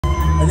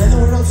and then the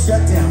world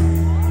shut down.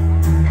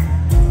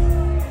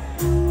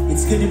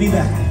 It's good to be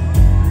back.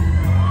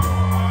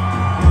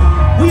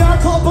 We are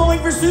called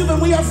Boeing Pursuit,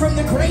 and we are from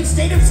the great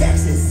state of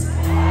Texas.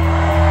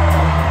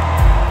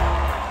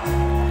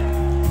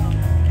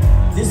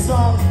 This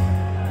song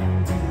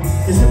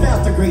is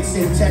about the great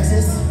state of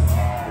Texas.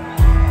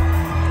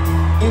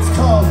 It's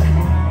called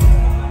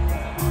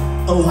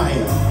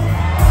Ohio.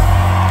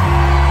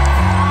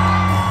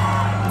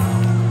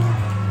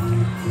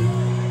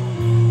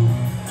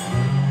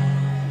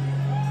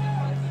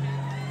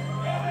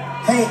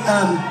 Hey,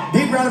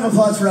 big round of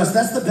applause for us.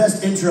 That's the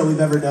best intro we've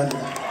ever done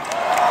tonight.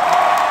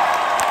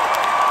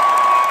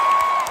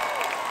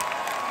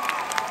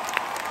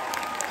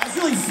 I was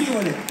really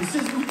feeling it.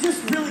 We're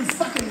just really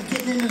fucking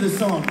getting into the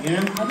song, you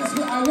know?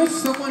 I wish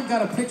someone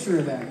got a picture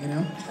of that, you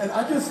know? And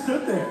I just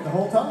stood there the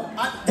whole time.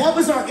 That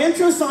was our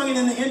intro song and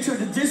then the intro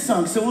to this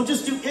song, so we'll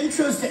just do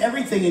intros to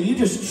everything and you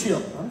just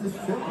chill. I'm just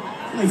chilling.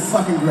 Really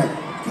fucking great.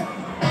 Okay.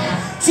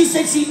 She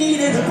said she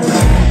needed a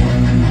break.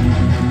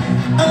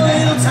 A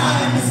little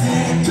time to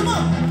think, come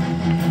on.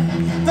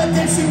 But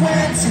then she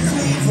went to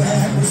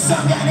Cleveland with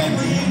some guy named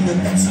Lee,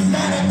 and then she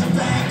met at the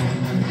bank.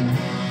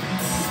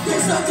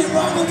 There's nothing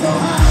wrong with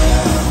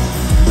Ohio,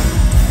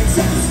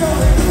 except the snow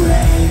and the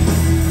rain.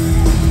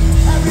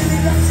 I really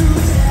love to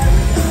tell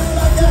you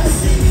about the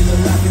city, the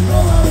rock and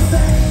roll hall of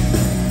fame.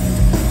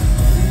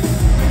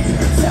 When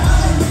you're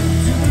done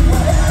doing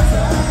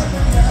whatever,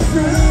 when you're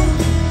through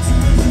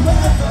doing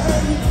whoever,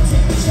 you don't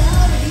take a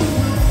shower, you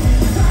will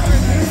be fired.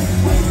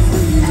 Waiting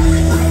for you,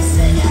 everybody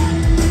sing it.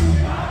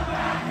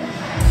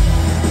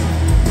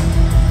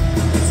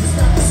 It's just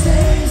not the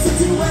same, so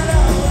do it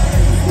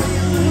away before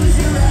you lose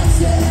your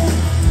accent.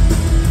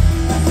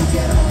 I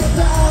forget all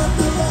about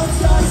the Lone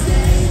Star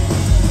State.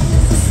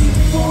 There's a seat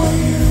for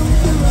you,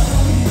 the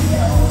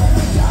rodeo, and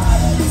I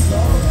gotta be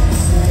slow and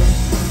say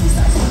these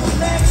nights on the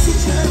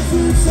Mexican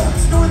food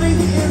trucks, northern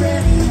here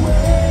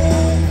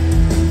anyway.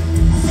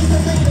 I think I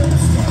made a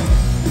mistake.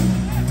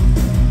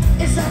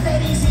 It's not that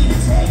easy to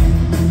take.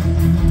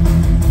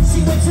 She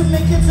went to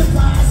make a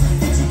deposit,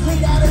 then she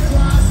cleaned out her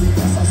closet.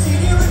 Guess I'll sit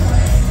here and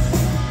wait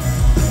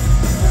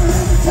for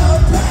her to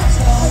come back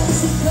home.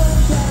 She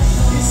comes back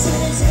home. You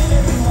said it's in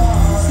every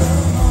wall. So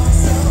long,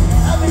 so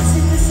long. I've been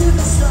seeing this in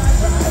the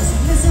sunrise,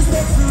 and this is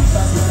their fruit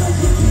by the I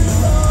could be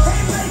wrong. Hey,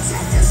 everybody,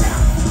 check this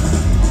out.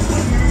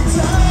 When you're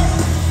done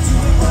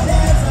doing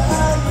whatever,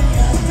 when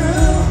you're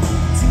through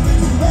doing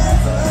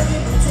whoever,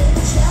 you can take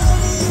a shower,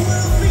 you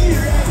will be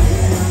right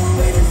here. We're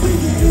waiting for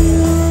you.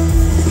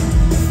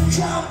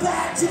 Come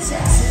back to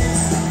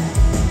Texas.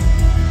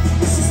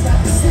 It's just not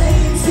the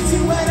same since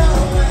you went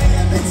away.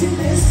 I bet you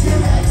missed your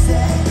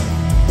exit.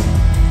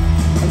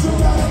 I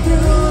drove out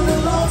through the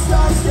Lone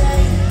Star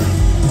State.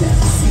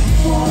 There's a seat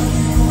for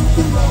you with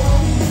the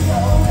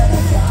rodeo, and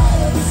I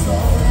gotta be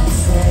slow and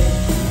say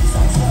these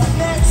nights on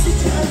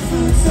Mexican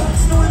food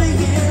trucks, northern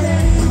here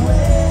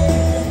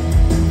anyway.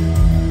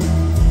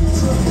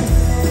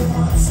 They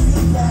want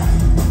you back.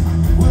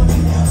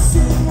 Willie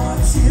Nelson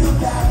wants you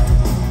back.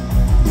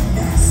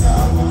 NASA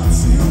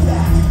wants you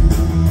back.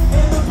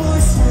 And the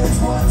Bushwoods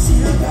wants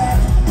you back.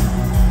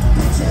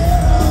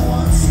 Pantera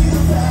wants you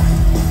back.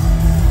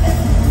 And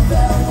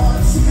Bluebell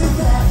wants you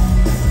back.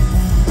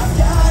 I've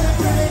got a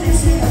friend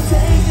who's here, I'm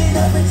taking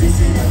up and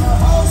kissing in the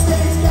whole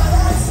state's got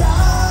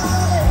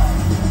outside.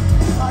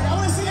 Alright, I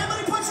want to see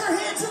everybody put your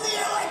hands in the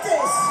air like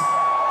this.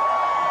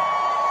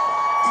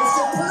 If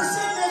the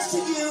person next to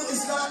you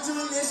is not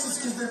doing this, it's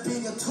because they're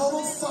being a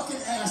total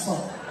fucking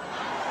asshole.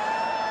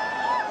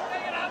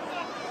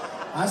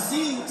 I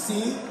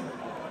see?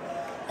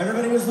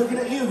 Everybody was looking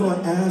at you going,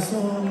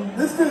 asshole.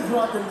 This dude's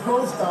rocking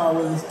pro style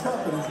with his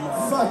cup in his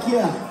mouth. Fuck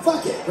yeah.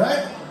 Fuck it,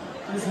 right?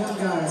 There's one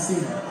guy I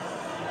see.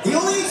 The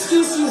only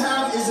excuse you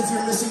have is if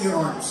you're missing your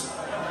arms.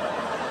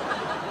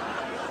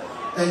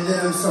 And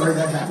then I'm sorry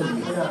that happened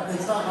to you. Yeah,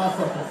 it's not my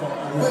fucking fault.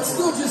 But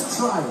still, just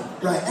try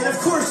it. Right, and of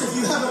course, if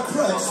you have a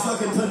crutch,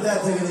 fucking put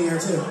that thing in the air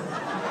too.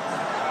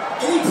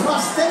 Any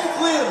prosthetic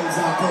limbs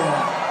out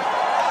there?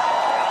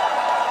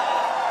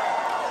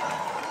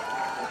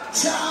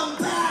 Come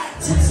back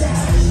to Texas.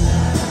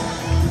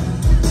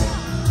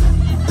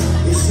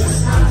 It's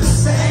just not the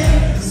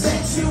same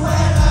since you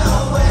went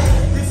away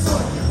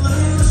before you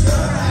lose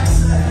your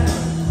accent.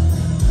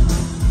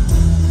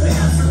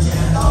 And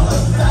forget all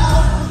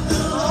about the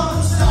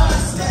Lone Star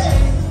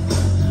State.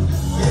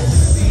 There's a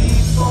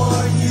seat for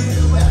you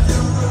at the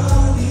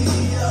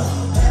rodeo,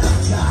 and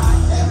I've got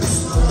every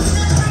story.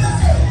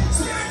 Everybody,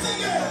 spirit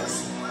fingers.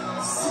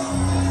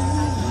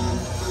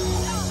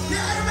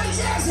 Now everybody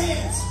jazz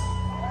hands.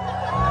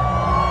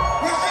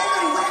 Now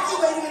everybody wacky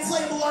waving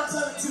inflatable arms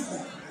out of the tube.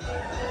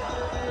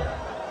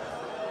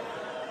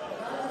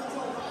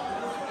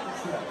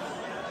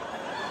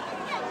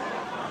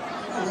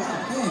 Oh, wow,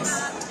 thanks.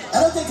 I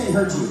don't think they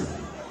heard you.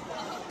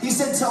 He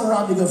said tell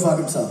Rob to go fuck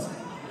himself.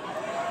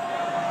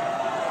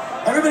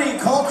 Everybody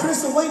call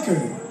Chris a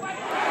wanker.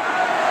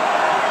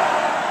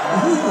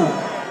 Ooh.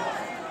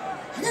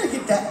 I gotta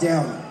get that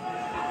down.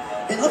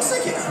 It looks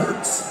like it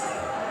hurts.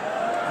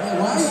 Hey,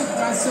 why are you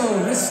guys so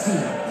risky?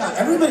 No, God,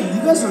 everybody,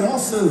 you guys are all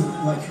so,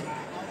 like...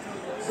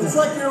 It's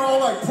like you're all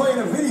like playing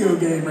a video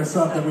game or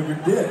something with your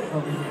dick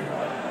over here.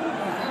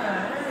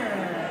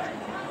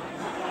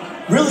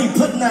 Really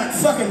putting that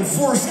fucking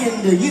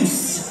foreskin to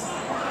use.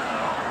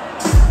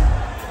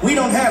 We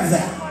don't have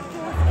that.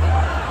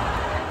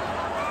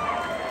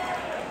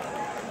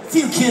 A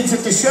few kids at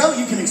the show,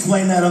 you can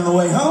explain that on the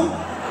way home.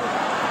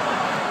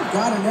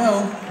 Gotta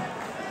know.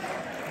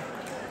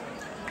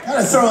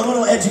 Gotta throw a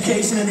little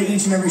education into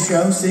each and every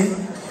show, see?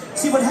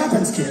 See what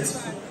happens, kids.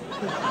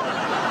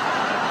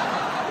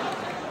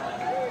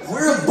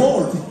 We're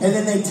bored, and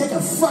then they take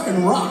a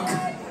fucking rock,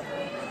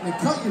 They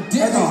cut your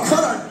dick and they off.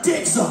 cut our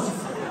dicks off.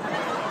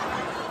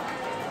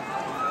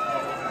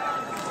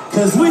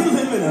 Because we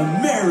live in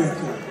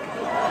America.